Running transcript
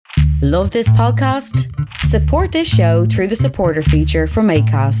Love this podcast? Support this show through the supporter feature from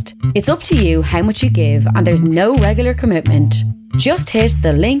Acast. It's up to you how much you give, and there's no regular commitment. Just hit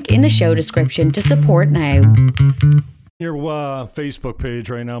the link in the show description to support now. Your Facebook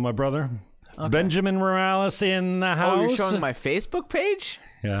page right now, my brother. Okay. Benjamin Morales in the house. Oh, you're showing my Facebook page?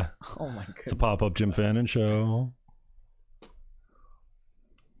 Yeah. Oh my goodness. It's a pop-up Jim Fannin show.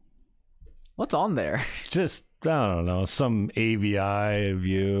 What's on there? Just, I don't know, some AVI of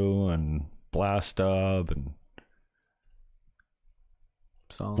you and Blast Up and...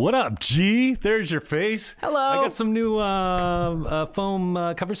 So. What up, G? There's your face. Hello. I got some new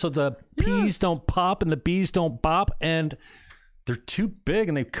foam covers so the peas don't pop and the bees don't bop, and they're too big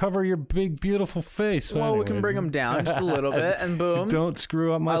and they cover your big, beautiful face. Well, we can bring them down just a little bit, and boom. Don't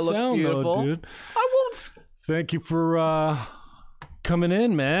screw up my I look sound, beautiful. though, dude. I won't. Thank you for coming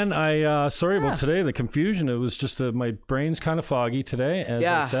in, man. I sorry about today, the confusion. It was just my brain's kind of foggy today, as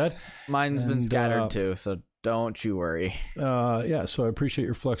I said. Mine's been scattered too, so don't you worry. So I appreciate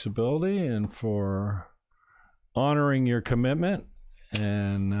your flexibility and for honoring your commitment.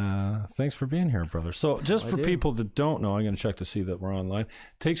 And thanks for being here, brother. So just for people that don't know, I'm going to check to see that we're online.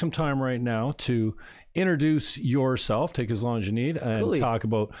 Take some time right now to introduce yourself. Take as long as you need and talk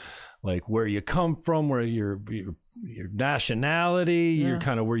about like where you come from, where your nationality, your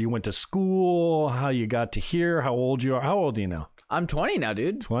kind of where you went to school, how you got to here, how old you are. How old are you now? I'm 20 now,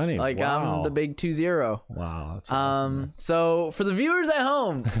 dude. 20. Like, wow. I'm the big 20. Wow. That's awesome. So for the viewers at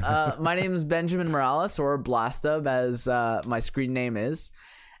home, my name is Benjamin Morales, or Blastub, as my screen name is.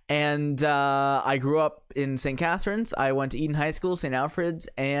 And I grew up in St. Catharines. I went to Eden High School, St. Alfred's,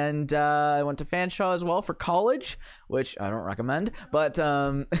 and I went to Fanshawe as well for college, which I don't recommend. But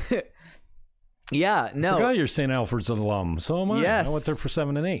yeah, no. I forgot you're St. Alfred's alum. So am I. Yes. I went there for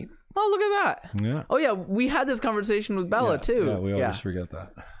 7 and 8. Oh, look at that. Yeah. Oh, yeah. We had this conversation with Bella, too. Yeah, we always forget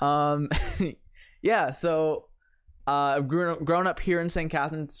that. Yeah, so I've grown up here in St.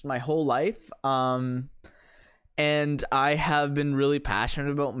 Catharines my whole life. And I have been really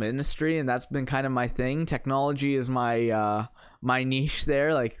passionate about ministry, and that's been kind of my thing. Technology is my my niche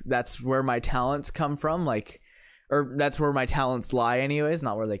there. Like, that's where my talents come from. Like, or that's where my talents lie anyways,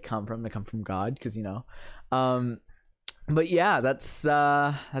 not where they come from. They come from God, because, you know. But yeah, that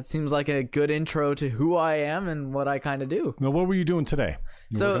seems like a good intro to who I am and what I kind of do. Now, what were you doing today?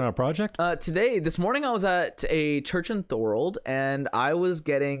 Working on a project? This morning I was at a church in Thorold, and I was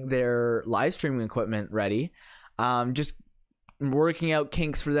getting their live streaming equipment ready. Just working out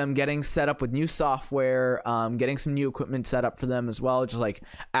kinks for them, getting set up with new software, getting some new equipment set up for them as well, just like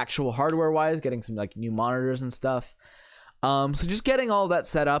actual hardware wise, getting some like new monitors and stuff. So just getting all that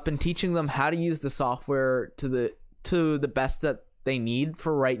set up and teaching them how to use the software to the best that they need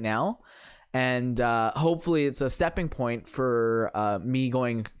for right now. And hopefully it's a stepping point for me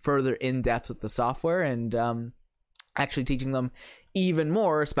going further in depth with the software and actually teaching them even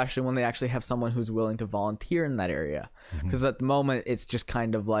more, especially when they actually have someone who's willing to volunteer in that area. Because at the moment, it's just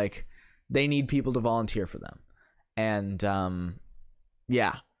kind of like they need people to volunteer for them. And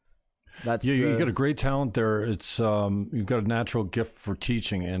that's you got a great talent there. It's you've got a natural gift for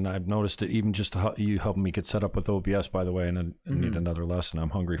teaching, and I've noticed it even just you helping me get set up with OBS, by the way, and I need another lesson.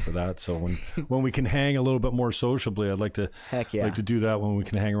 I'm hungry for that. So when we can hang a little bit more sociably, I'd like to like to do that when we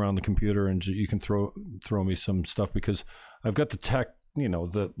can hang around the computer and you can throw me some stuff, because I've got the tech, you know,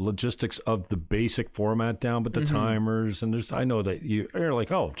 the logistics of the basic format down, but the timers and I know that you're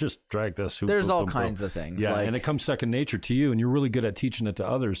like, oh, just drag this. There's all kinds of things. Yeah, and it comes second nature to you, and you're really good at teaching it to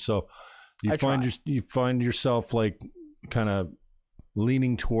others. So you find yourself like kind of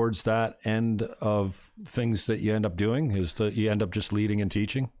leaning towards that end of things that you end up doing, is that you end up just leading and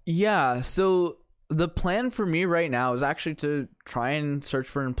teaching. Yeah. So the plan for me right now is actually to try and search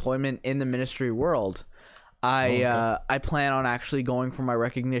for employment in the ministry world. I plan on actually going for my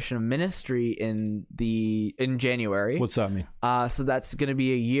recognition of ministry in January. What's that mean? So that's going to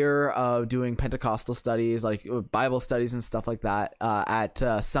be a year of doing Pentecostal studies, like Bible studies and stuff like that, at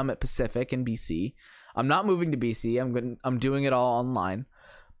Summit Pacific in BC. I'm not moving to BC. I'm doing it all online.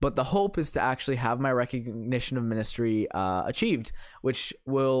 But the hope is to actually have my recognition of ministry achieved, which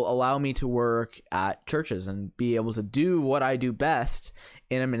will allow me to work at churches and be able to do what I do best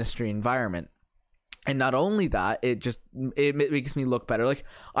in a ministry environment. And not only that, it makes me look better. Like,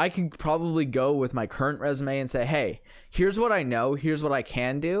 I could probably go with my current resume and say, hey, here's what I know, here's what I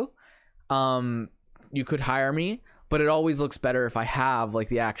can do. You could hire me, but it always looks better if I have like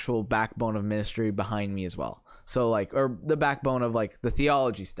the actual backbone of ministry behind me as well. So like, or the backbone of like the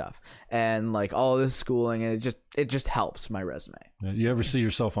theology stuff and like all of this schooling, and it just helps my resume. You ever see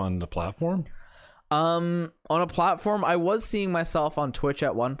yourself on the platform? On a platform, I was seeing myself on Twitch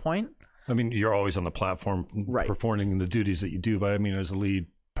at one point. I mean, you're always on the platform Right. performing the duties that you do, but I mean, as a lead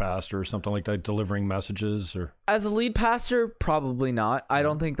pastor or something like that, delivering messages or... As a lead pastor, probably not. I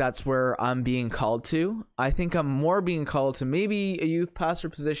don't think that's where I'm being called to. I think I'm more being called to maybe a youth pastor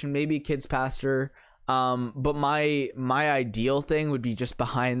position, maybe a kids pastor. But my ideal thing would be just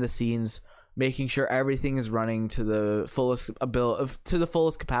behind the scenes, making sure everything is running to the fullest ability, to the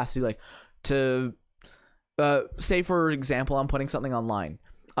fullest capacity. Like, to say, for example, I'm putting something online.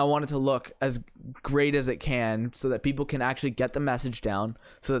 I want it to look as great as it can so that people can actually get the message down,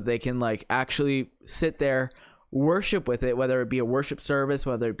 so that they can like actually sit there, worship with it, whether it be a worship service,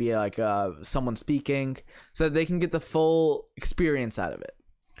 whether it be like someone speaking, so that they can get the full experience out of it.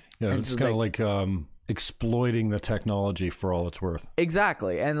 Yeah, And it's so kind of like exploiting the technology for all it's worth.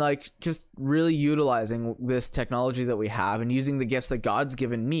 Exactly. And like just really utilizing this technology that we have and using the gifts that God's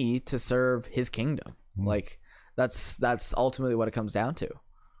given me to serve his kingdom. Like that's ultimately what it comes down to.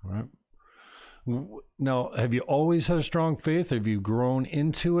 Right. Now, have you always had a strong faith? Have you grown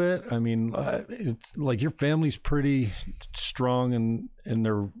into it? I mean, it's like your family's pretty strong in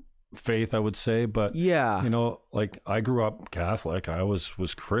their faith, I would say. But Yeah. you know, like I grew up Catholic. I was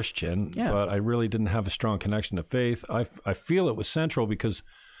Christian, Yeah. but I really didn't have a strong connection to faith. I feel it was central because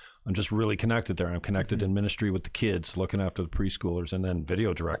I'm just really connected there. I'm connected in ministry with the kids, looking after the preschoolers, and then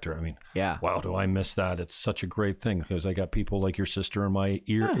video director. I mean, Yeah. wow, do I miss that? It's such a great thing because I got people like your sister in my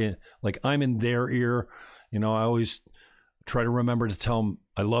ear, like I'm in their ear. You know, I always try to remember to tell them,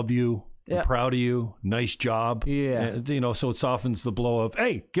 I love you. Yeah. I'm proud of you. Nice job. Yeah. And, you know, so it softens the blow of,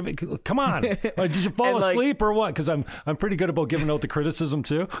 hey, come on. Did you fall And, like- asleep or what? Because I'm pretty good about giving out the criticism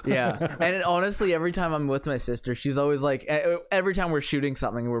too. Yeah. And honestly, every time I'm with my sister, she's always like, every time we're shooting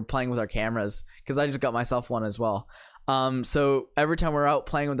something, we're playing with our cameras, because I just got myself one as well. So every time we're out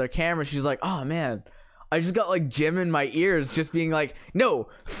playing with our cameras, she's like, oh man, I just got like Jim in my ears, just being like, no,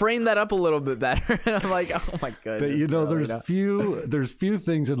 frame that up a little bit better. And I'm like, oh my goodness. But you know, bro, there's few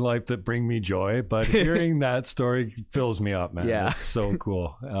things in life that bring me joy, but hearing that story fills me up, man. Yeah. It's so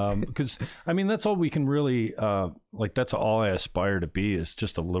cool. Because I mean, that's all we can really, like, that's all I aspire to be, is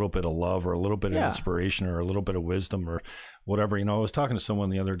just a little bit of love or a little bit of Yeah. inspiration or a little bit of wisdom or whatever. You know, I was talking to someone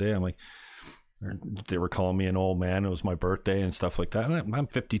the other day. I'm like, they were calling me an old man. It was my birthday and stuff like that. And I'm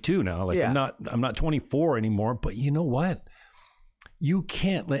 52 now. Like, Yeah. I'm not 24 anymore, but you know what? You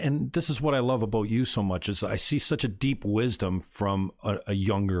can't, and this is what I love about you so much, is I see such a deep wisdom from a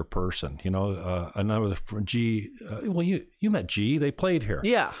younger person. You know, another G. Well, you met G. They played here.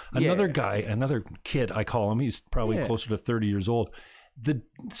 Yeah. Another Yeah. guy, another kid. I call him. He's probably Yeah. closer to 30 years old.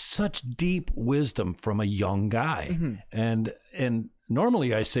 Such deep wisdom from a young guy, Mm-hmm. and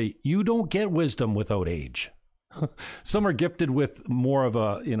normally I say you don't get wisdom without age. Some are gifted with more of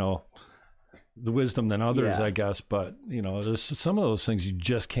a, you know, the wisdom than others, Yeah. I guess. But you know, there's some of those things you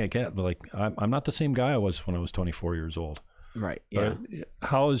just can't get. But like, I'm not the same guy I was when I was 24 years old. Right. Yeah. But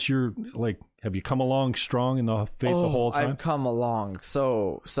how is your, like, have you come along strong in the faith the whole time? I've come along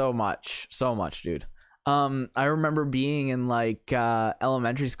so much, dude. I remember being in like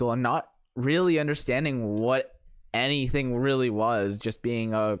elementary school and not really understanding what anything really was, just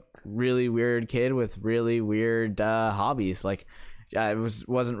being a really weird kid with really weird hobbies. Like, I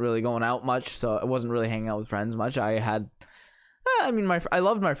wasn't really going out much, so I wasn't really hanging out with friends much. I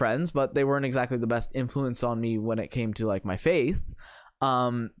loved my friends, but they weren't exactly the best influence on me when it came to like my faith.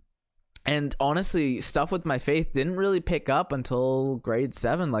 And honestly, stuff with my faith didn't really pick up until grade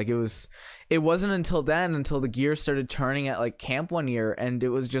 7. Like, it wasn't until then, until the gears started turning at like camp one year, and it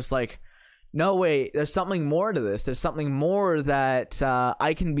was just like, no, wait, there's something more to this. There's something more that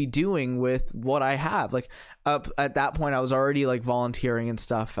I can be doing with what I have. Like, up at that point, I was already like volunteering and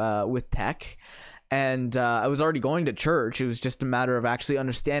stuff with tech, and I was already going to church. It was just a matter of actually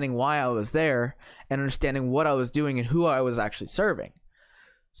understanding why I was there and understanding what I was doing and who I was actually serving.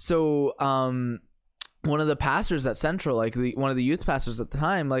 So, one of the pastors at Central, like one of the youth pastors at the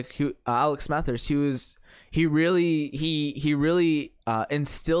time, like Alex Mathers, he really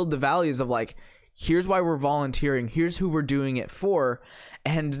instilled the values of like, here's why we're volunteering, here's who we're doing it for,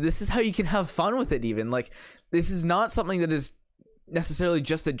 and this is how you can have fun with it. Even like, this is not something that is necessarily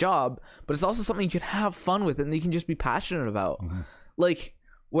just a job, but it's also something you can have fun with and you can just be passionate about. Mm-hmm. Like,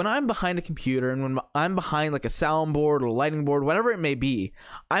 when I'm behind a computer and when I'm behind like a soundboard or a lighting board, whatever it may be,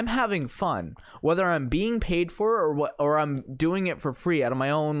 I'm having fun, whether I'm being paid for it or I'm doing it for free out of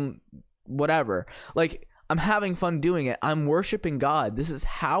my own whatever. Like, I'm having fun doing it. I'm worshiping God. This is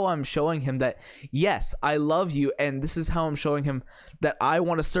how I'm showing him that, yes, I love you. And this is how I'm showing him that I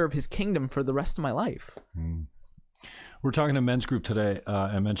want to serve his kingdom for the rest of my life. We're talking to men's group today.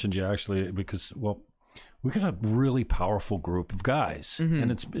 I mentioned you actually because, well, we got a really powerful group of guys.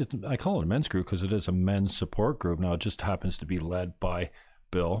 And it's I call it a men's group because it is a men's support group. Now, it just happens to be led by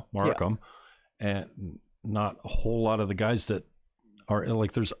Bill Markham and not a whole lot of the guys that are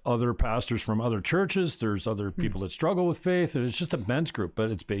like, there's other pastors from other churches. There's other people that struggle with faith. And it's just a men's group,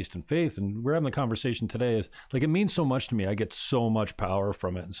 but it's based in faith. And we're having a conversation today. Is like, it means so much to me. I get so much power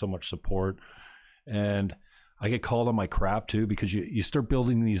from it and so much support. And I get called on my crap too, because you start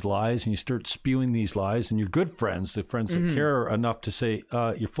building these lies and you start spewing these lies, and your good friends, the friends that care enough to say,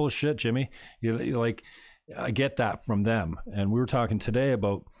 you're full of shit, Jimmy. You're like, I get that from them. And we were talking today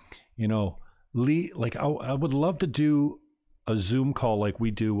about, you know, like I would love to do a Zoom call like we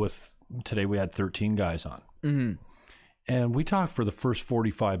do with, today we had 13 guys on. And we talked for the first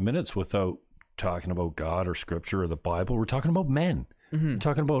 45 minutes without talking about God or scripture or the Bible. We're talking about men. We're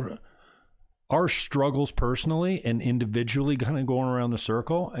talking about our struggles personally and individually, kind of going around the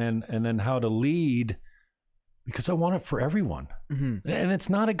circle, and then how to lead, because I want it for everyone. And it's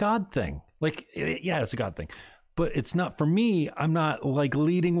not a God thing. Like, yeah, it's a God thing. But it's not, for me, I'm not like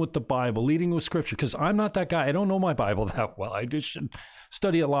leading with the Bible, leading with scripture, because I'm not that guy. I don't know my Bible that well. I just should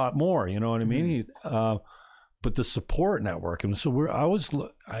study a lot more, you know what I mean? But the support network. And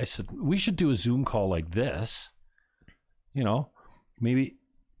so I said, we should do a Zoom call like this, you know, maybe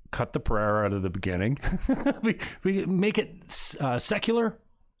cut the prayer out of the beginning. we make it secular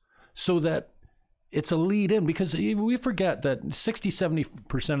so that it's a lead in, because we forget that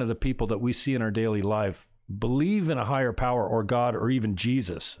 60-70% of the people that we see in our daily life believe in a higher power or God or even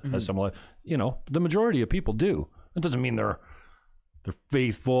Jesus. As someone, you know, the majority of people do. It doesn't mean they're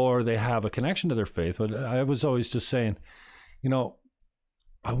faithful or they have a connection to their faith. But I was always just saying, you know,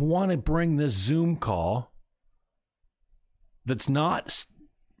 I want to bring this Zoom call that's not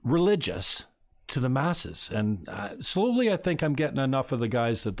religious to the masses. And slowly I think I'm getting enough of the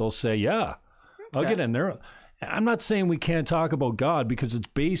guys that they'll say, yeah, I'll get in there. I'm not saying we can't talk about God, because it's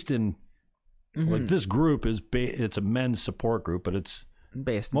based in, like, this group is it's a men's support group, but it's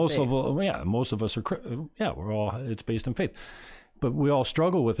based in faith. Most of us are, we're all, it's based in faith, but we all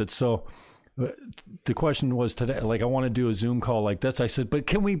struggle with it. So the question was today, like, I want to do a Zoom call like this. I said, but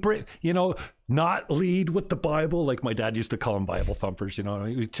can we not lead with the Bible? Like my dad used to call them Bible thumpers, you know,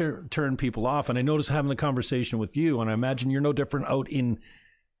 we turn people off. And I noticed having the conversation with you, and I imagine you're no different out in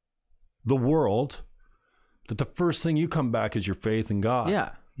the world, that the first thing you come back is your faith in God.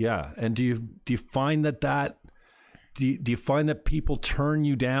 Yeah. And do you find that do you find that people turn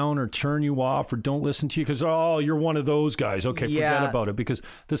you down or turn you off or don't listen to you because, oh, you're one of those guys? Okay, forget about it, because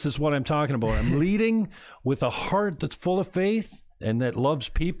this is what I'm talking about. I'm leading with a heart that's full of faith and that loves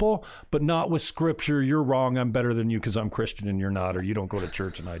people, but not with scripture. You're wrong. I'm better than you because I'm Christian and you're not, or you don't go to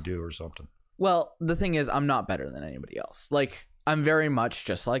church and I do, or something. Well, the thing is, I'm not better than anybody else. Like, I'm very much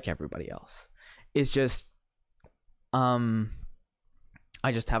just like everybody else. It's just,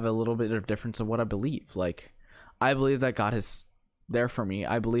 I just have a little bit of difference in what I believe. Like, I believe that God is there for me.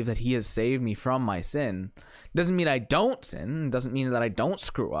 I believe that he has saved me from my sin. Doesn't mean I don't sin. Doesn't mean that I don't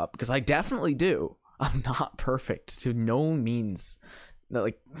screw up, because I definitely do. I'm not perfect to no means,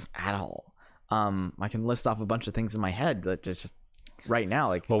 like, at all. I can list off a bunch of things in my head that just right now,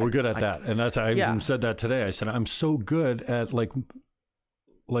 like, well, we're good at that. And that's, I even said that today. I said, I'm so good at like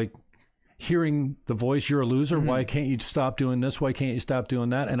hearing the voice, you're a loser. Why can't you stop doing this? Why can't you stop doing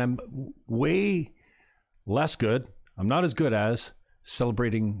that? And I'm way less good. I'm not as good as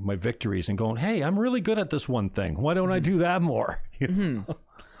celebrating my victories and going, hey, I'm really good at this one thing. Why don't I do that more? You know?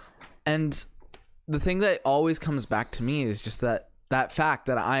 And the thing that always comes back to me is just that fact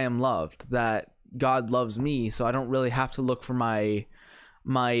that I am loved, that God loves me. So I don't really have to look for my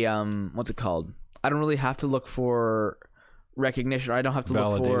what's it called? I don't really have to look for recognition, or I don't have to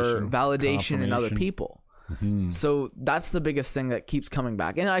look for validation in other people. So that's the biggest thing that keeps coming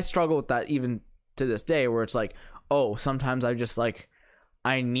back. And I struggle with that even to this day, where it's like, oh, sometimes I just like,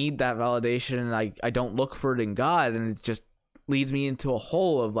 I need that validation and I don't look for it in God, and it just leads me into a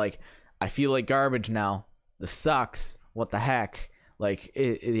hole of like, I feel like garbage now. This sucks. What the heck? Like,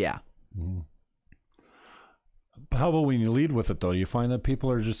 yeah. How about when you lead with it, though? You find that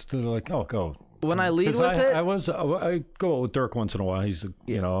people are just like, oh, go. When I lead with it? I go out with Dirk once in a while. He's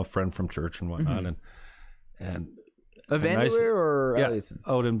a friend from church and whatnot. And Evangeline or Allison?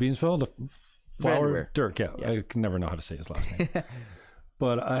 Out in Beansville, the flower. Dirk, yeah. I can never know how to say his last name.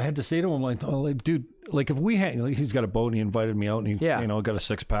 But I had to say to him, like, oh, like, dude, like, if we hang, like, he's got a boat and he invited me out, and he, got a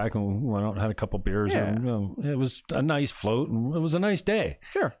 6-pack, and we went out and had a couple beers. Yeah. And, it was a nice float, and it was a nice day.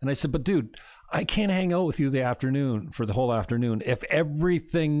 Sure. And I said, but dude, I can't hang out with you the whole afternoon if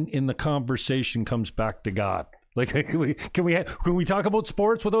everything in the conversation comes back to God. Like, can we talk about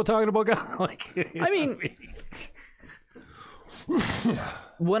sports without talking about God? Like, I mean,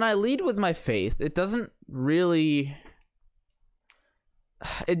 when I lead with my faith, it doesn't really.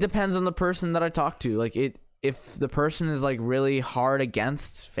 It depends on the person that I talk to. Like, if the person is like really hard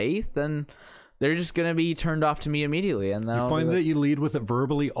against faith, then they're just gonna be turned off to me immediately. And then you find that you lead with it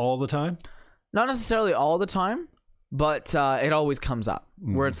verbally all the time. Not necessarily all the time, but it always comes up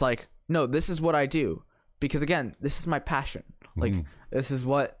where it's like, no, this is what I do, because again, this is my passion. Like this is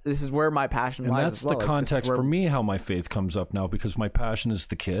where my passion lies. And that's as well. the context for me how my faith comes up now, because my passion is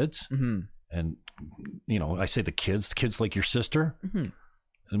the kids, and I say the kids like your sister, and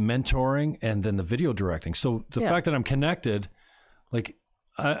mentoring, and then the video directing. So the fact that I'm connected, like.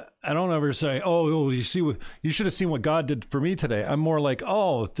 I don't ever say, oh, you should have seen what God did for me today. I'm more like,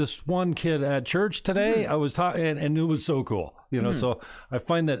 oh, this one kid at church today, I was talking, and it was so cool, So I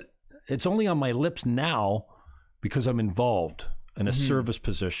find that it's only on my lips now because I'm involved in a service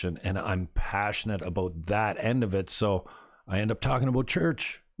position, and I'm passionate about that end of it. So I end up talking about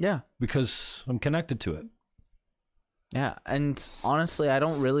church, because I'm connected to it. Yeah, and honestly, I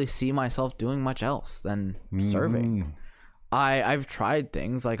don't really see myself doing much else than serving. I've tried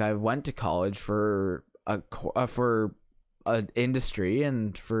things, like I went to college for an industry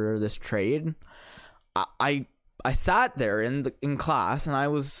and for this trade. I sat there in class, and I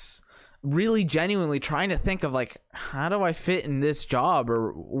was really genuinely trying to think of like, how do I fit in this job,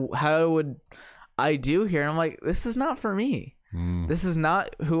 or how would I do here? And I'm like, this is not for me. This is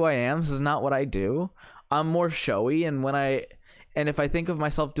not who I am. This is not what I do. I'm more showy, and if I think of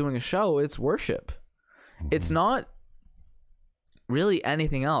myself doing a show, it's worship. It's not really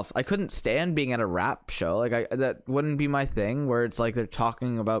anything else. I couldn't stand being at a rap show. Like that wouldn't be my thing, where it's like they're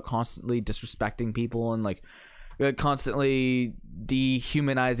talking about constantly disrespecting people and like constantly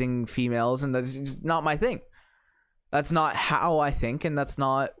dehumanizing females, and that's just not my thing. That's not how I think, and that's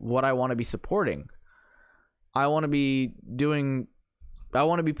not what I want to be supporting. I want to be putting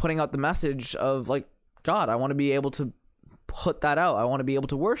out the message of like God. I want to be able to put that out. I want to be able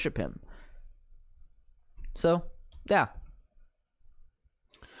to worship him. So, yeah.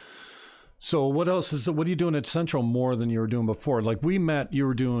 So what are you doing at Central more than you were doing before? Like we met, you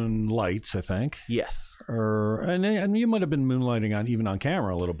were doing lights, I think. Yes. And you might have been moonlighting even on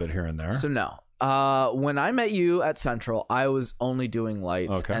camera a little bit here and there. So no. When I met you at Central, I was only doing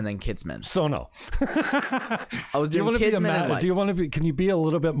lights and then kids men. So no. I was doing kids men and lights. Do you want to be? Can you be a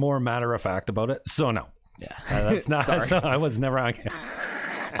little bit more matter of fact about it? So no. Yeah. That's not. I was never on camera.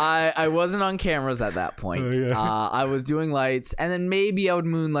 I wasn't on cameras at that point. I was doing lights, and then maybe I would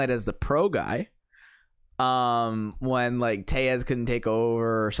moonlight as the pro guy. When like Tejas couldn't take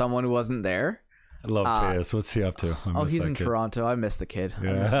over, or someone who wasn't there. I love Tejas. What's he up to? He's in Toronto. I miss the kid. I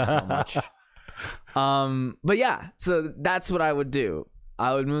miss him so much. But yeah, so that's what I would do.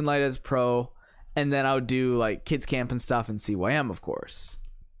 I would moonlight as pro, and then I would do like kids camp and stuff, and CYM, of course.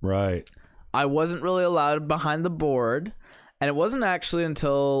 Right. I wasn't really allowed behind the board. And it wasn't actually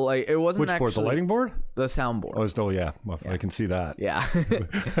until like it wasn't. Which board? The lighting board? The sound board. Oh yeah. Well, I can see that. Yeah.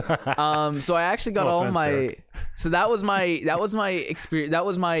 So I actually got all my. Derek. So that was my experience. That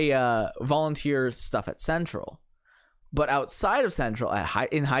was my volunteer stuff at Central. But outside of Central,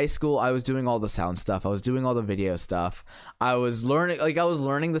 in high school, I was doing all the sound stuff. I was doing all the video stuff. I was learning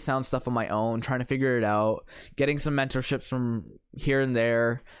the sound stuff on my own, trying to figure it out, getting some mentorships from here and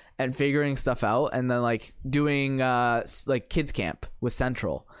there, and figuring stuff out, and then like doing like kids camp with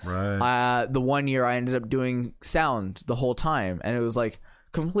Central. Right. The 1 year I ended up doing sound the whole time, and it was like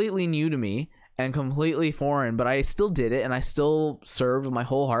completely new to me and completely foreign, but I still did it, and I still served with my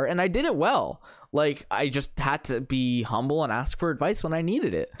whole heart, and I did it well. Like I just had to be humble and ask for advice when I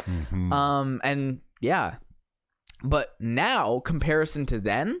needed it. And yeah, but now comparison to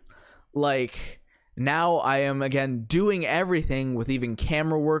then, like now I am again doing everything with even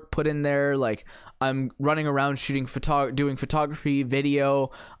camera work put in there. Like I'm running around shooting doing photography,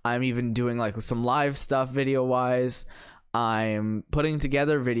 video. I'm even doing like some live stuff video wise. I'm putting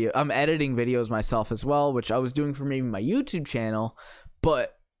together video. I'm editing videos myself as well, which I was doing for maybe my YouTube channel,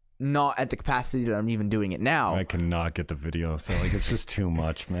 but not at the capacity that I'm even doing it now. I cannot get the video. So like it's just too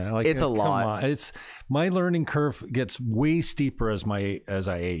much, man. Like it's a lot. On. It's my learning curve gets way steeper as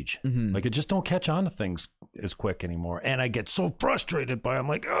I age. Like I just don't catch on to things as quick anymore. And I get so frustrated by I'm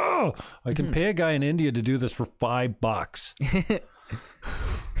like, oh, I can pay a guy in India to do this for $5. If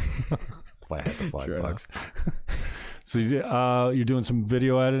I had the $5. So you're doing some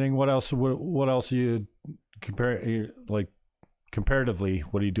video editing. What else? What else are you comparatively?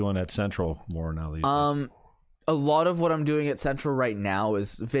 What are you doing at Central more now? a lot of what I'm doing at Central right now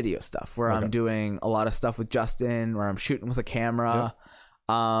is video stuff, where I'm doing a lot of stuff with Justin, where I'm shooting with a camera.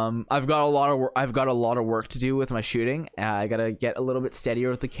 I've got a lot of work to do with my shooting. I gotta get a little bit steadier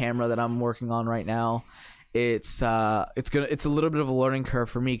with the camera that I'm working on right now. It's a little bit of a learning curve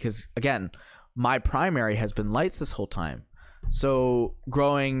for me because, again, my primary has been lights this whole time. So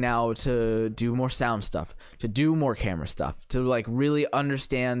growing now to do more sound stuff, to do more camera stuff, to like really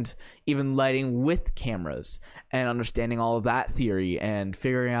understand even lighting with cameras and understanding all of that theory and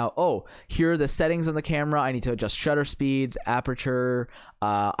figuring out, oh, here are the settings on the camera. I need to adjust shutter speeds, aperture,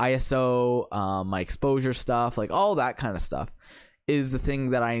 ISO, my exposure stuff, like all that kind of stuff is the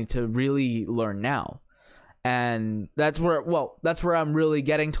thing that I need to really learn now. And that's where I'm really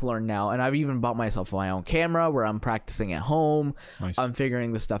getting to learn now. And I've even bought myself my own camera where I'm practicing at home. Nice. I'm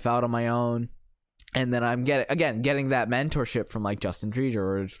figuring the stuff out on my own. And then I'm getting that mentorship from like Justin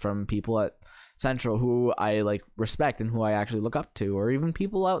Dreger or from people at Central who I like respect and who I actually look up to, or even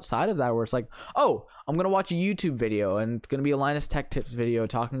people outside of that where it's like, oh, I'm going to watch a YouTube video and it's going to be a Linus Tech Tips video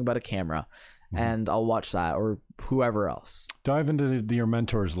talking about a camera. And I'll watch that, or whoever else. Dive into your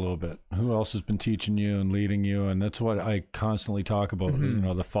mentors a little bit. Who else has been teaching you and leading you? And that's what I constantly talk about. You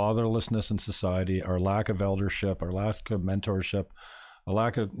know, the fatherlessness in society, our lack of eldership, our lack of mentorship, a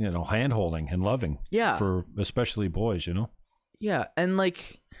lack of, you know, hand-holding and loving. Yeah. For especially boys, you know? Yeah. And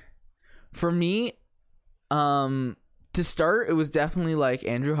like, for me, to start, it was definitely like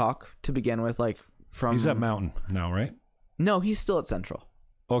Andrew Hawk to begin with. Like from He's at Mountain now, right? No, he's still at Central.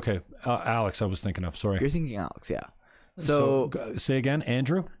 Okay, Alex, I was thinking of. Sorry. You're thinking Alex, yeah. So say again,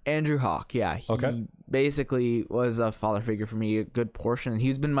 Andrew? Andrew Hawk, yeah. He basically was a father figure for me a good portion. And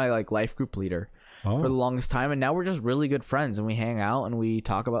he's been my like life group leader for the longest time. And now we're just really good friends and we hang out and we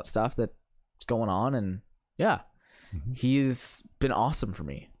talk about stuff that's going on. And yeah, he's been awesome for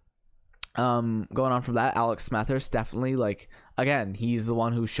me. Going on from that, Alex Smethurst, definitely like, again, he's the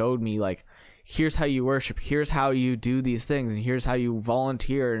one who showed me like, here's how you worship, here's how you do these things, and here's how you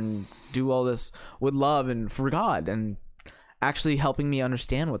volunteer and do all this with love and for God, and actually helping me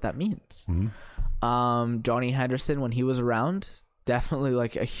understand what that means. Johnny Henderson, when he was around, definitely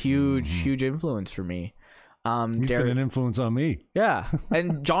like a huge influence for me. He's been an influence on me. Yeah.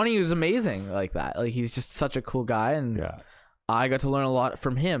 And Johnny was amazing like that. Like he's just such a cool guy, and I got to learn a lot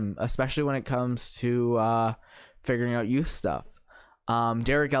from him, especially when it comes to figuring out youth stuff.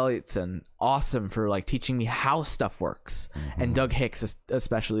 Derek Elliotson, awesome for like teaching me how stuff works, and Doug Hicks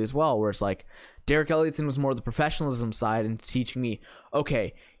especially as well, where it's like Derek Elliotson was more the professionalism side and teaching me,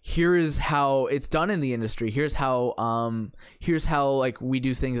 okay, here is how it's done in the industry, here's how like we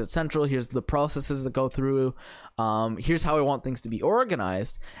do things at Central, here's the processes that go through, here's how I want things to be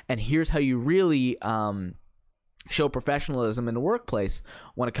organized, and here's how you really show professionalism in the workplace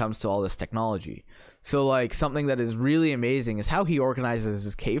when it comes to all this technology. So like something that is really amazing is how he organizes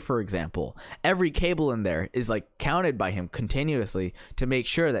his cave, for example. Every cable in there is like counted by him continuously to make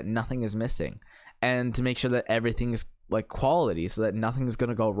sure that nothing is missing and to make sure that everything is like quality, so that nothing is going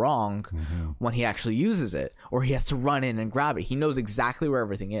to go wrong when he actually uses it, or he has to run in and grab it. He knows exactly where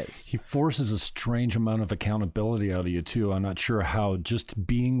everything is. He forces a strange amount of accountability out of you too. I'm not sure how, just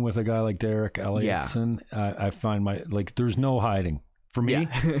being with a guy like Derek Elliotson, I find there's no hiding. For me,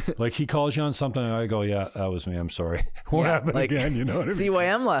 like he calls you on something and I go, yeah, that was me. I'm sorry. What happened like, again? You know what I mean?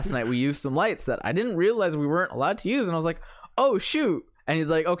 CYM last night, we used some lights that I didn't realize we weren't allowed to use. And I was like, oh, shoot. And he's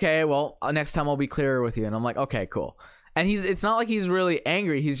like, okay, well, next time I'll be clearer with you. And I'm like, okay, cool. And it's not like he's really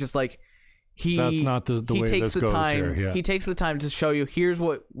angry. He's just like, that's not the way this goes here. Yeah. He takes the time to show you, here's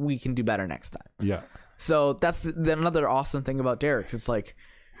what we can do better next time. Yeah. So that's another awesome thing about Derek. It's like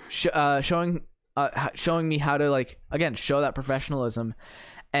showing me how to, like, again, show that professionalism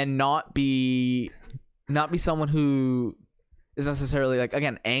and not be someone who is necessarily, like,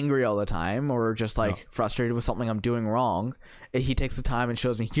 again, angry all the time or just like frustrated with something I'm doing wrong. He takes the time and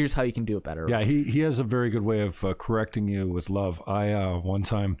shows me, here's how you can do it better. Yeah, he has a very good way of correcting you with love. One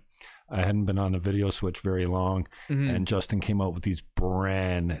time I hadn't been on the video switch very long, and Justin came out with these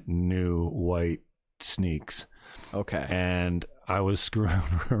brand new white sneaks. Okay. And I was screwing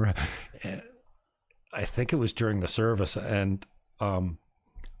around. I think it was during the service, and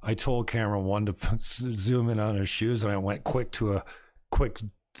I told Cameron one to zoom in on his shoes, and I went to a quick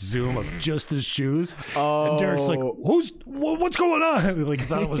zoom of just his shoes. And Derek's like, what's going on? Like, he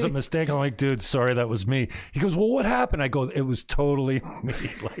thought it was a mistake. I'm like, dude, sorry, that was me. He goes, well, what happened? I go, it was totally me.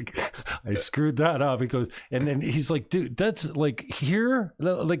 Like, I screwed that up. He goes, and then he's like, dude, that's like here,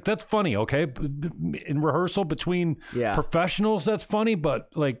 like, that's funny. Okay. In rehearsal between professionals, that's funny, but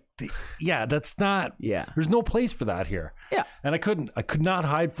like, that's not, there's no place for that here. Yeah. And I could not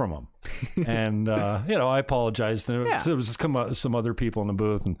hide from him. And, I apologized. And there was just some other people in the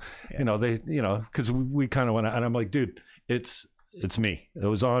booth and, because we kind of went out and I'm like, dude, it's me. It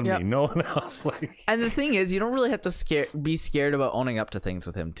was on me. No one else. And the thing is, you don't really have to be scared about owning up to things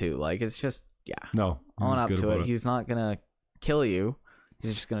with him too. Like, it's just, no, own up to it. He's not going to kill you.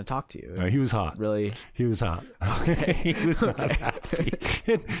 He's just going to talk to you. No, he was hot. Really? He was hot. Okay. He was not happy.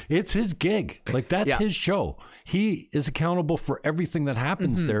 It's his gig. Like, that's his show. He is accountable for everything that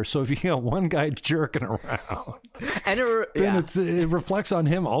happens there. So if you got one guy jerking around, and then it reflects on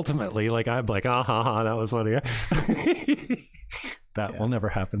him ultimately. Like, I'm like, that was funny. That will never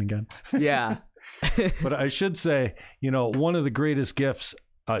happen again. Yeah. But I should say, one of the greatest gifts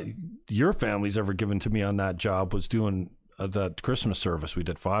your family's ever given to me on that job was doing that Christmas service. We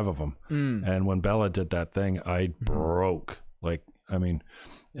did 5 of them. And when Bella did that thing, I broke.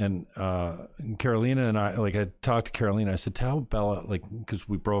 And Carolina and I talked to Carolina. I said, tell Bella, because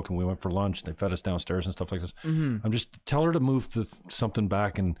we broke and we went for lunch. They fed us downstairs and stuff like this. I'm just tell her to move something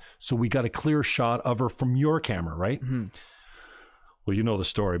back. And so we got a clear shot of her from your camera, right? Well, you know the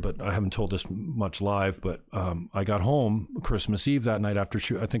story, but I haven't told this much live. But I got home Christmas Eve that night after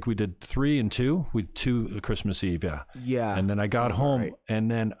shoot. I think we did 3 and 2. We 2 Christmas Eve, yeah. And then I got home, and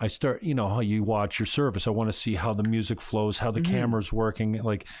then I start. You know how you watch your service. I want to see how the music flows, how the camera's working,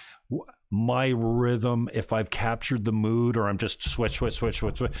 like my rhythm. If I've captured the mood, or I'm just switch.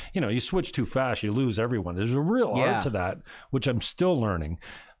 You switch too fast, you lose everyone. There's a real art to that, which I'm still learning.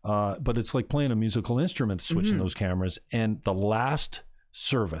 But it's like playing a musical instrument, switching those cameras. And the last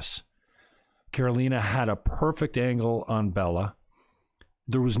service, Carolina had a perfect angle on Bella.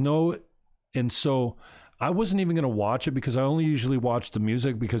 There was and so I wasn't even going to watch it because I only usually watch the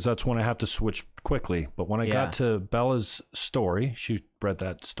music because that's when I have to switch quickly. But when I got to Bella's story, she read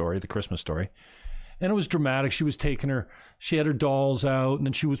that story, the Christmas story. And it was dramatic. She was she had her dolls out, and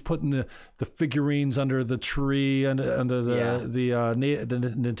then she was putting the figurines under the tree, under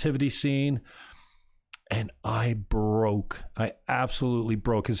the nativity scene. And I broke. I absolutely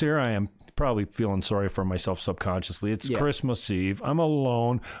broke. Because here I am, probably feeling sorry for myself subconsciously. It's Christmas Eve. I'm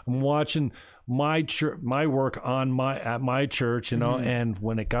alone. I'm watching my work at my church, And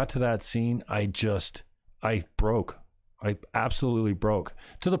when it got to that scene, I broke. I absolutely broke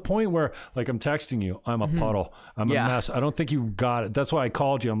to the point where, I'm texting you, I'm a puddle. I'm a mess. I don't think you got it. That's why I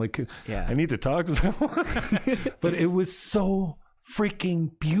called you. I'm like, I need to talk to someone. But it was so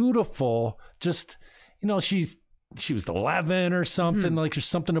freaking beautiful. Just, she was 11 or something. There's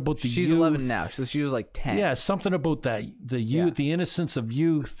something about the youth. She's 11 now. So she was 10. Yeah, something about that, the youth, the innocence of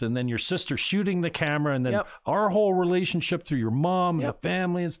youth, and then your sister shooting the camera, and then our whole relationship through your mom and the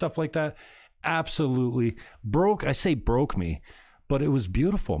family and stuff like that. Absolutely broke. I say broke me, but it was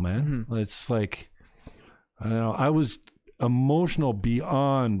beautiful, man. It's like, I don't know. I was emotional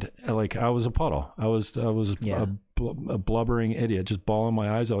beyond, I was a puddle. I was a blubbering idiot, just bawling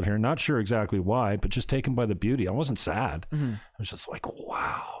my eyes out here. Not sure exactly why, but just taken by the beauty. I wasn't sad. I was just like,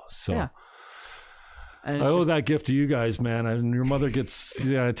 wow. So I owe that gift to you guys, man. And your mother gets,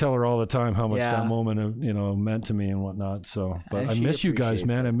 I tell her all the time how much that moment, meant to me and whatnot. So, but I miss you guys,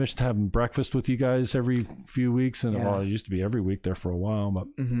 man. I missed having breakfast with you guys every few weeks. And it used to be every week there for a while, but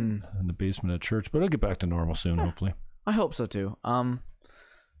in the basement of church. But I'll get back to normal soon, hopefully. I hope so too.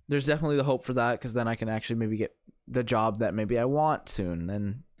 There's definitely the hope for that, because then I can actually maybe get the job that maybe I want soon.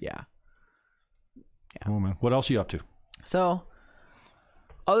 And Oh man, what else are you up to? So,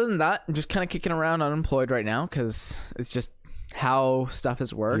 other than that, I'm just kind of kicking around unemployed right now because it's just how stuff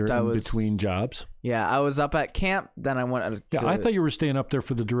has worked. I was between jobs. Yeah, I was up at camp, then I went. I thought you were staying up there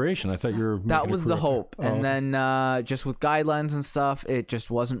for the duration. I thought you were. That was the hope, and then just with guidelines and stuff, it just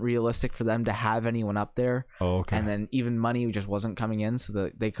wasn't realistic for them to have anyone up there. Oh, okay. And then even money just wasn't coming in, so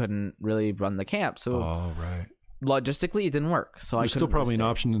that they couldn't really run the camp. So, logistically, it didn't work. So There's still probably an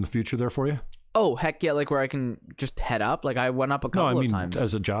option in the future there for you. Oh heck yeah! Where I can just head up. I went up a couple of times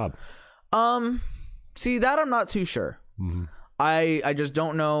as a job. See that I'm not too sure. I just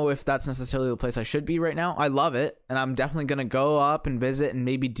don't know if that's necessarily the place I should be right now. I love it, and I'm definitely gonna go up and visit and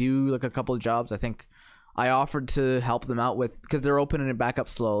maybe do a couple of jobs. I think I offered to help them out with, because they're opening it back up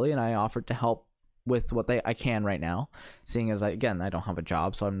slowly, and I offered to help with what I can right now. Seeing as I don't have a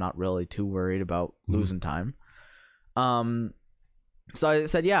job, so I'm not really too worried about losing time. So I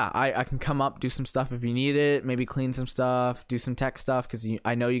said, I can come up, do some stuff if you need it, maybe clean some stuff, do some tech stuff, because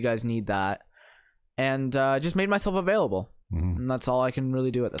I know you guys need that. And just made myself available. And that's all I can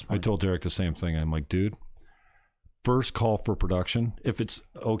really do at this point. I told Derek the same thing. I'm like, dude, first call for production. If it's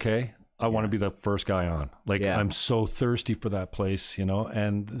okay, I want to be the first guy on. Like, I'm so thirsty for that place, you know?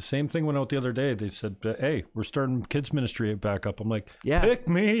 And the same thing went out the other day. They said, hey, we're starting kids ministry back up. I'm like, pick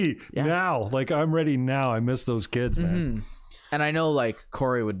me now. Like, I'm ready now. I miss those kids, man. And I know, like,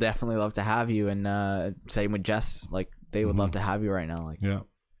 Corey would definitely love to have you. And same with Jess. Like, they would love to have you right now. Like,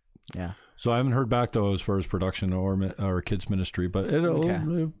 yeah. So I haven't heard back, though, as far as production or kids ministry. But it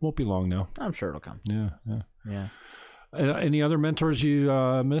won't be long now. I'm sure it'll come. Yeah. Any other mentors you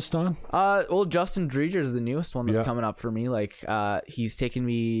missed on? Well, Justin Dreger is the newest one that's coming up for me. Like, he's taken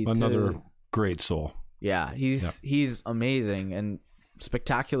me another great soul. Yeah, he's amazing and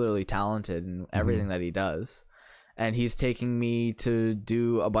spectacularly talented in everything that he does. And he's taking me to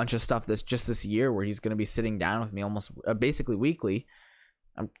do a bunch of stuff this year where he's going to be sitting down with me almost basically weekly.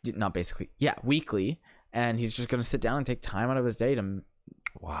 Weekly. And he's just going to sit down and take time out of his day to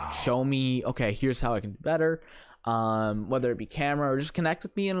show me, okay, here's how I can do better. Whether it be camera or just connect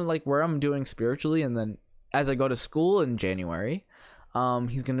with me and like where I'm doing spiritually. And then as I go to school in January,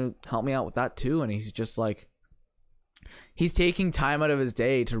 he's going to help me out with that too. And he's just like, he's taking time out of his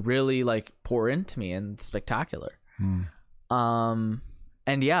day to really like pour into me, and it's spectacular.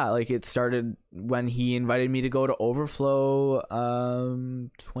 And yeah, like it started when he invited me to go to Overflow,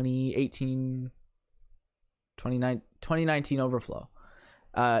 2019 Overflow.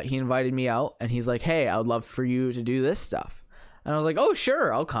 He invited me out and he's like, hey, I would love for you to do this stuff. And I was like, oh,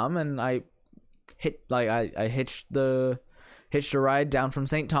 sure, I'll come. And I hitched a ride down from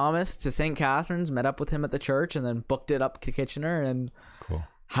St. Thomas to St. Catharines, met up with him at the church, and then booked it up to Kitchener and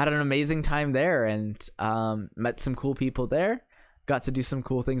had an amazing time there, and met some cool people there. Got to do some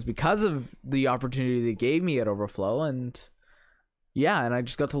cool things because of the opportunity they gave me at Overflow. And I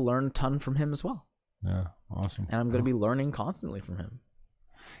just got to learn a ton from him as well. Yeah, awesome. And I'm going to be learning constantly from him.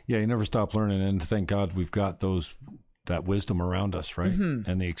 Yeah, you never stop learning, and thank God we've got that wisdom around us, right?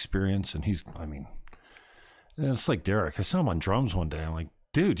 And the experience. And it's like Derek. I saw him on drums one day. I'm like,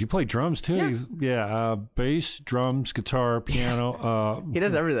 dude, you play drums too? Yeah, bass, drums, guitar, piano. He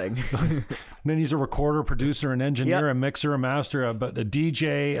does everything. And then he's a recorder, producer, an engineer, a mixer, a master, but a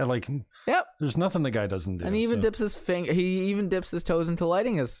DJ. Like, there's nothing the guy doesn't do. And he even dips his his toes into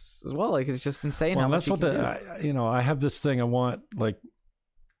lighting as well. Like, it's just insane how much he can do. I have this thing I want, like,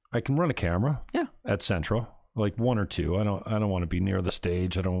 I can run a camera at Central, like one or two. I don't want to be near the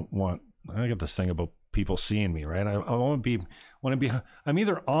stage. I got this thing about people seeing me, right? I want to be, I'm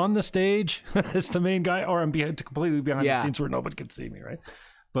either on the stage as the main guy, or I'm completely behind the scenes where nobody can see me, right?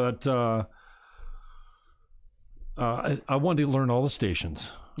 But I want to learn all the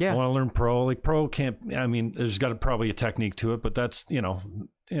stations. I want to learn pro. Like, pro can't, there's got probably a technique to it, but that's,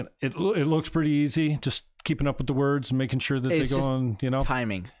 it looks pretty easy. Just keeping up with the words and making sure that they go on,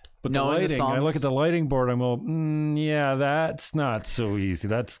 timing. But the lighting, I look at the lighting board, I'm all, that's not so easy.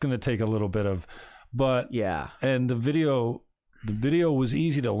 That's going to take a little bit of, and the video was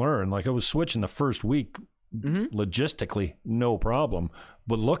easy to learn. Like, I was switching the first week logistically, no problem.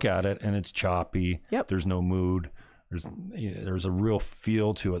 But look at it and it's choppy. There's no mood. There's a real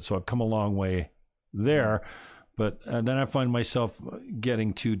feel to it. So I've come a long way there. But then I find myself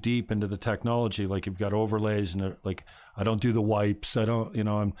getting too deep into the technology. Like, you've got overlays, and like, I don't do the wipes. I don't,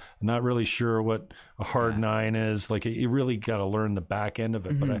 I'm not really sure what a hard 9 is. Like, you really got to learn the back end of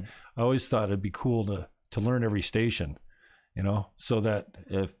it. But I always thought it'd be cool to learn every station, so that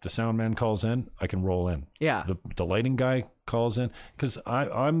if the sound man calls in, I can roll in. Yeah. The lighting guy calls in, because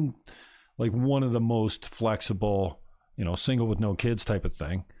I'm like one of the most flexible, single with no kids type of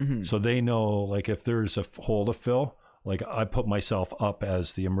thing. So they know, like, if there's a hole to fill, like, I put myself up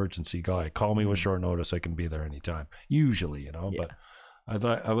as the emergency guy. Call me with short notice. I can be there anytime, usually, but I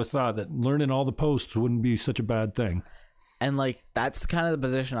thought that learning all the posts wouldn't be such a bad thing. And like, that's kind of the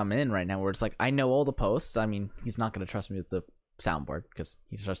position I'm in right now, where it's like, I know all the posts. I mean, he's not going to trust me with the soundboard because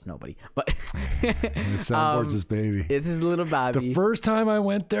he trusts nobody, but the soundboard's his baby. It's his little baby. The first time I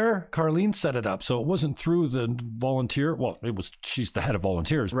went there, Carlene set it up, so it wasn't through the volunteer. Well, she's the head of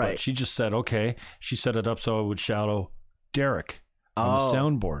volunteers, right? But she just said, okay, she set it up so I would shadow Derek on the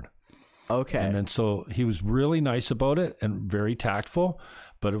soundboard. Okay. And then so he was really nice about it and very tactful,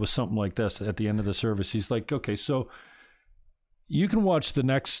 but it was something like this at the end of the service. He's like, okay, so you can watch the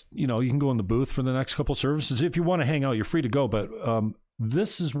next, you can go in the booth for the next couple services. If you want to hang out, you're free to go. But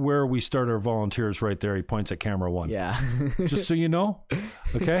this is where we start our volunteers right there. He points at camera 1. Yeah. Just so you know.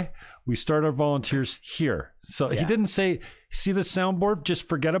 Okay. We start our volunteers here. So he didn't say, see the soundboard? Just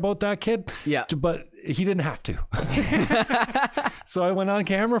forget about that, kid. Yeah. But he didn't have to. So I went on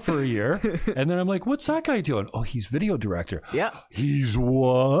camera for a year, and then I'm like, what's that guy doing? Oh, he's video director. Yeah. He's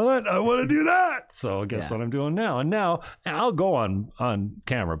what? I want to do that. So guess what I'm doing now? And now I'll go on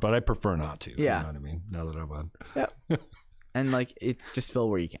camera, but I prefer not to. Yeah. You know what I mean? Now that I'm on. Yeah. And like, it's just fill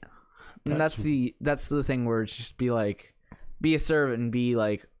where you can. And that's the thing where it's just be like, be a servant and be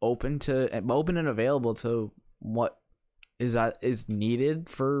like open and available to what is needed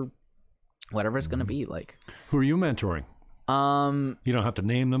for whatever it's going to be. Like, who are you mentoring? You don't have to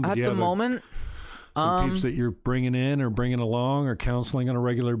name them. But at the moment, some peeps that you're bringing in or bringing along or counseling on a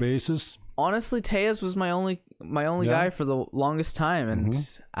regular basis. Honestly, Tejas was my only guy for the longest time,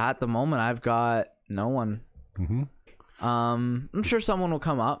 and at the moment, I've got no one. I'm sure someone will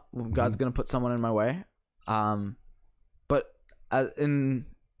come up. God's gonna put someone in my way. But in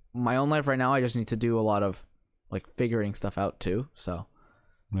my own life right now, I just need to do a lot of like figuring stuff out too. So,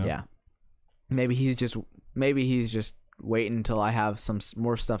 yeah, maybe he's just waiting until I have some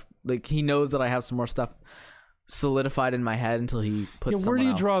more stuff. Like, he knows that I have some more stuff solidified in my head until he puts where do you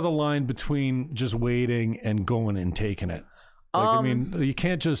else. draw the line between just waiting and going and taking it? Like, I mean, you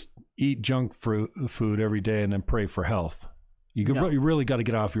can't just eat junk food every day and then pray for health. You really got to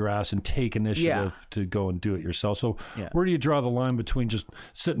get off your ass and take initiative to go and do it yourself. So where do you draw the line between just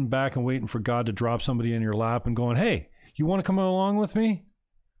sitting back and waiting for God to drop somebody in your lap and going, hey, you want to come along with me?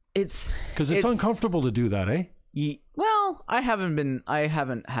 Because it's uncomfortable to do that, eh? Well, I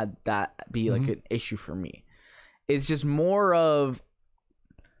haven't had that be like an issue for me. It's just more of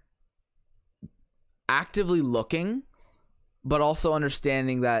actively looking, but also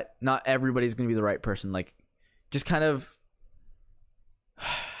understanding that not everybody's going to be the right person. Like, just kind of,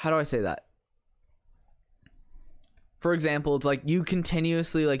 how do I say that? For example, it's like you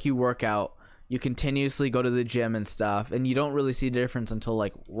continuously, like, you work out, you continuously go to the gym and stuff, and you don't really see a difference until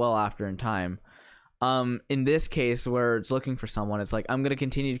like well after in time. In this case where it's looking for someone, it's like, I'm going to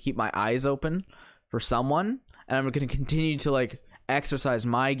continue to keep my eyes open for someone, and I'm going to continue to like exercise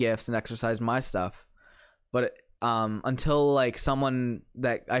my gifts and exercise my stuff. But until like someone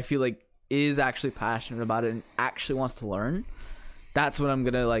that I feel like is actually passionate about it and actually wants to learn, that's when I'm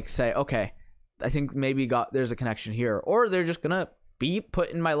going to like say, okay, I think maybe there's a connection here, or they're just going to be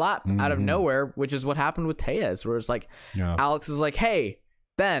put in my lap out of nowhere, which is what happened with Tejas, where it's like, Alex was like, hey,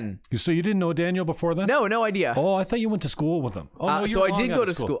 Ben. So you didn't know Daniel before then? No idea. Oh, I thought you went to school with him. Oh, no, so I did go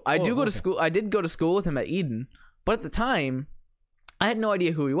to school. I did go to school with him at Eden, but at the time, I had no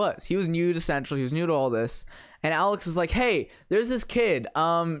idea who he was. He was new to Central. He was new to all this. And Alex was like, hey, there's this kid.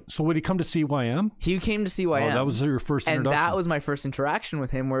 So would he come to CYM? He came to CYM. Oh, that was your first introduction. And that was my first interaction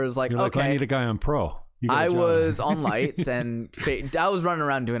with him, where it was like, okay, I need a guy on pro. I was on lights and I was running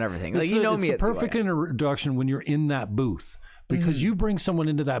around doing everything. Like, you know me. It's a perfect introduction when you're in that booth, because you bring someone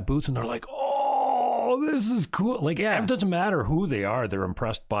into that booth and they're like, oh, this is cool. Like, it doesn't matter who they are. They're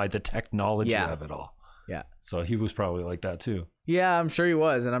impressed by the technology of it all. Yeah. So he was probably like that too. Yeah, I'm sure he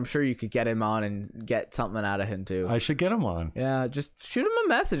was. And I'm sure you could get him on and get something out of him too. I should get him on. Yeah. Just shoot him a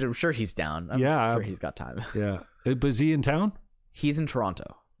message. I'm sure he's down. I'm sure he's got time. Yeah. But is he in town? He's in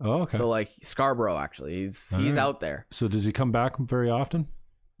Toronto. Oh, okay. So like Scarborough, actually. He's out there. So does he come back very often?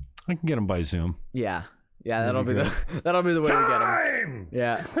 I can get him by Zoom. Yeah. Yeah, that'll be the way to get him.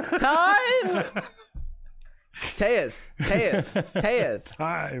 Yeah. Time. Tejas.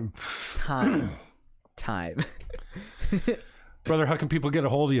 Time. Brother, how can people get a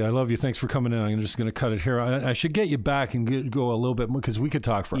hold of you? I love you. Thanks for coming in. I'm just going to cut it here. I should get you back and go a little bit more, because we could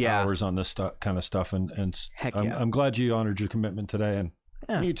talk for hours on this kind of stuff. And I'm glad you honored your commitment today. And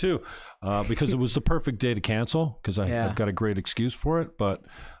me too, because it was the perfect day to cancel, because I've got a great excuse for it. But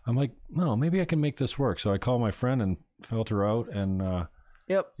I'm like, no, maybe I can make this work. So I called my friend and felt her out. And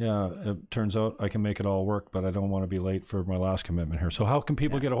it turns out I can make it all work, but I don't want to be late for my last commitment here. So how can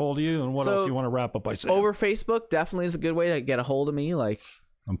people get a hold of you, and what else you want to wrap up by saying? Over Facebook definitely is a good way to get a hold of me. Like,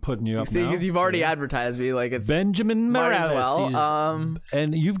 I'm putting you up now. Because you've already advertised me. Like, it's Benjamin Morales. Might as well.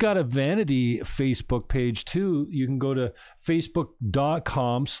 And you've got a vanity Facebook page too. You can go to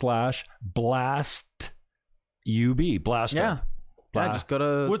facebook.com/blastub. Blast yeah. Up. Yeah, just go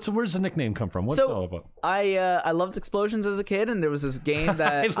to. Where's the nickname come from? What's it all about? I loved Explosions as a kid, and there was this game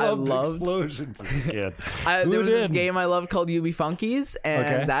that I loved. Explosions as a kid. There was this game I loved called UB Funkies,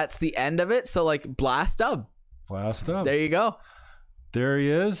 and that's the end of it. So like Blast Up. Blast Up. There you go. There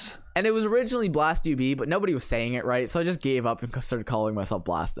he is. And it was originally Blast UB, but nobody was saying it right, so I just gave up and started calling myself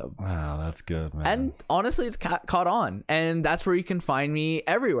Blast Up. Wow, that's good, man. And honestly, it's caught on, and that's where you can find me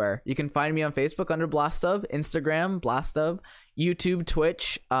everywhere. You can find me on Facebook under Blast Up, Instagram Blast Up, YouTube,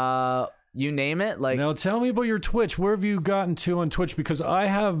 Twitch, you name it. Like, now tell me about your Twitch. Where have you gotten to on Twitch? Because I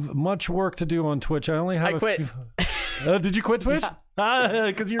have much work to do on Twitch. I only have I quit. Did you quit Twitch?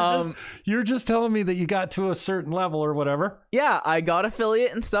 Because you're just telling me that you got to a certain level or whatever. Yeah, I got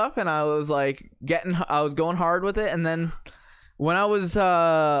affiliate and stuff, and I was like I was going hard with it, and then when I was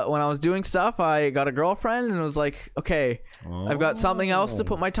doing stuff, I got a girlfriend, and it was like, okay, I've got something else to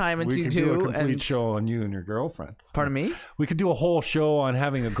put my time into. We could do a complete show on you and your girlfriend. Pardon me? We could do a whole show on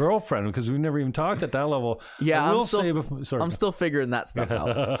having a girlfriend because we've never even talked at that level. Yeah, I'm still figuring that stuff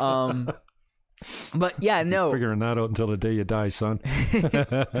out. But yeah, no. Figuring that out until the day you die, son.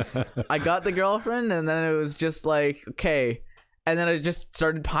 I got the girlfriend, and then it was just like, okay. And then it just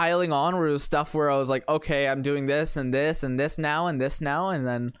started piling on where it was stuff where I was like, okay, I'm doing this and this and this now and this now. And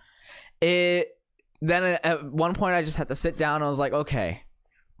then at one point I just had to sit down and I was like, okay,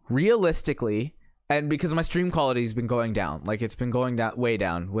 realistically, and because my stream quality has been going down, like it's been going down way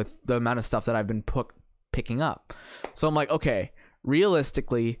down with the amount of stuff that I've been picking up. So I'm like, okay,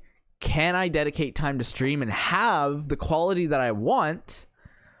 realistically, can I dedicate time to stream and have the quality that I want,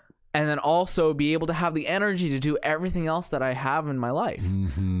 and then also be able to have the energy to do everything else that I have in my life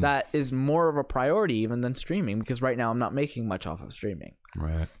that is more of a priority even than streaming, because right now I'm not making much off of streaming.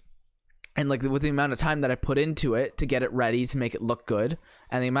 Right. And like with the amount of time that I put into it to get it ready to make it look good,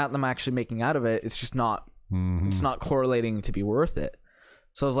 and the amount that I'm actually making out of it, it's just not it's not correlating to be worth it.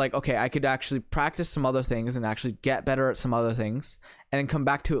 So I was like, okay, I could actually practice some other things and actually get better at some other things and then come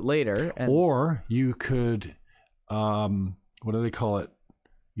back to it later. Or you could, what do they call it?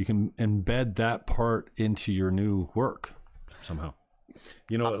 You can embed that part into your new work somehow.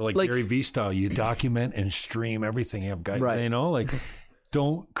 You know, like Gary Vee style, you document and stream everything. You have guys, you know, like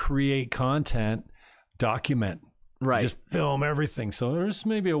don't create content, document. Right. Just film everything. So there's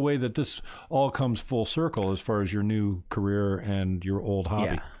maybe a way that this all comes full circle as far as your new career and your old hobby.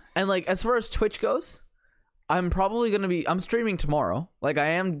 Yeah. And like as far as Twitch goes, I'm streaming tomorrow. Like I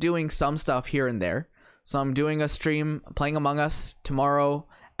am doing some stuff here and there. So I'm doing a stream playing Among Us tomorrow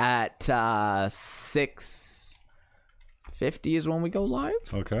at 6:50 is when we go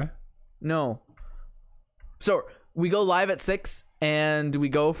live. Okay. No. So we go live at 6 and we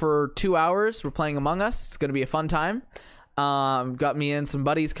go for 2 hours. We're playing Among Us. It's going to be a fun time. Got me and some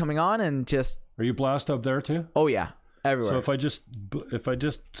buddies coming on and just... Are you Blast Up there too? Oh yeah. Everywhere. So if I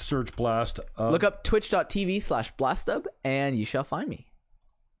just search Blast Up... Look up twitch.tv/blastub and you shall find me.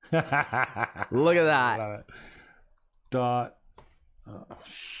 Look at that.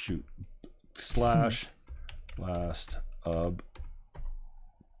 /Blast Up.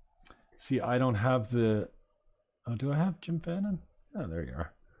 See, I don't have the... Oh, do I have Jim Fannin? Oh, there you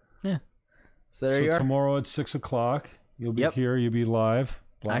are. Yeah. So there you are. Tomorrow at 6 o'clock, you'll be here. You'll be live.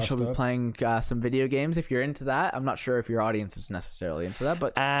 I shall be playing some video games if you're into that. I'm not sure if your audience is necessarily into that,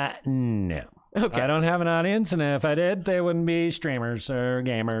 but... No. Okay. I don't have an audience, and if I did, they wouldn't be streamers or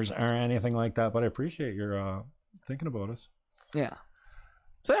gamers or anything like that, but I appreciate your thinking about us. Yeah.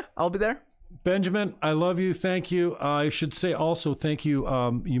 So yeah, I'll be there. Benjamin, I love you. Thank you. I should say also thank you.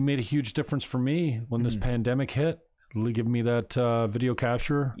 You made a huge difference for me when this pandemic hit. Give me that video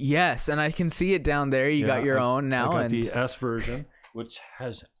capture. Yes, and I can see it down there. You got your own now. I got the S version, which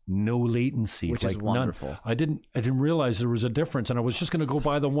has no latency, which is wonderful. None. I didn't realize there was a difference, and I was just going to go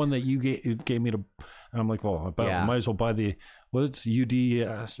buy the one that you gave me to. And I'm like, well, I might as well buy the what's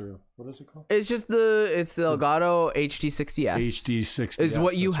UDS or what is it called? It's just the Elgato HD60S. HD60 is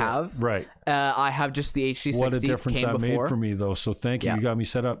what you have, right? I have just the HD60. What a difference that made for me, though. So thank you. You got me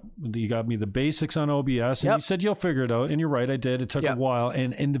set up. You got me the basics on OBS, and you said you'll figure it out. And you're right, I did. It took a while.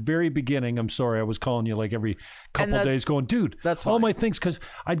 And in the very beginning, I'm sorry, I was calling you like every couple of days, going, dude, that's all my things, because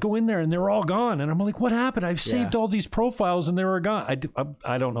I'd go in there and they were all gone, and I'm like, what happened? I've saved all these profiles and they were gone.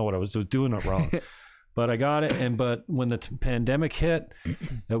 I don't know what I was doing it wrong. But I got it, but when the pandemic hit,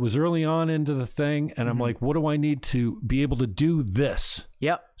 it was early on into the thing, and I'm like, what do I need to be able to do this?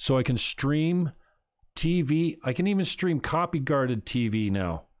 Yep. So I can stream TV. I can even stream copy-guarded TV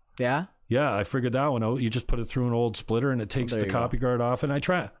now. Yeah? Yeah, I figured that one out. You just put it through an old splitter, and it takes the copy guard off. And I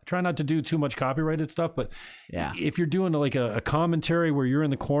try not to do too much copyrighted stuff, but if you're doing like a commentary where you're in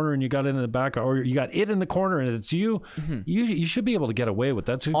the corner and you got it in the back, or you got it in the corner and it's you, you should be able to get away with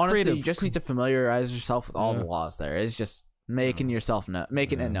that. So honestly, creative. You just need to familiarize yourself with all the laws there. It's just making yourself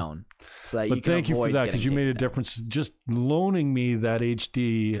making it known, so that you can thank you for that, because you made a difference just loaning me that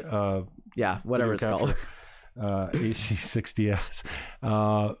HD. Whatever it's called, HD60S.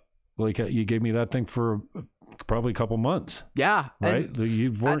 Like you gave me that thing for probably a couple months. Yeah, right.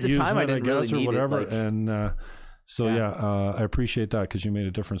 You weren't using it, I guess, or whatever. And I appreciate that, because you made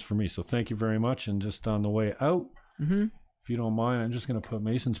a difference for me. So thank you very much. And just on the way out, if you don't mind, I'm just going to put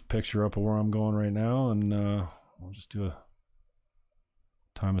Mason's picture up of where I'm going right now, and we'll just do a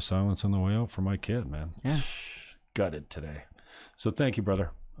time of silence on the way out for my kid, man. Yeah. gutted today. So thank you,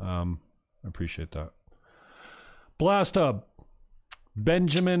 brother. I appreciate that. Blast up.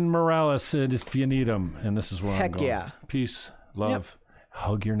 Benjamin Morales said, if you need him. And this is where I'm going. Yeah. Peace, love,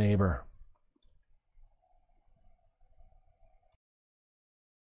 hug your neighbor.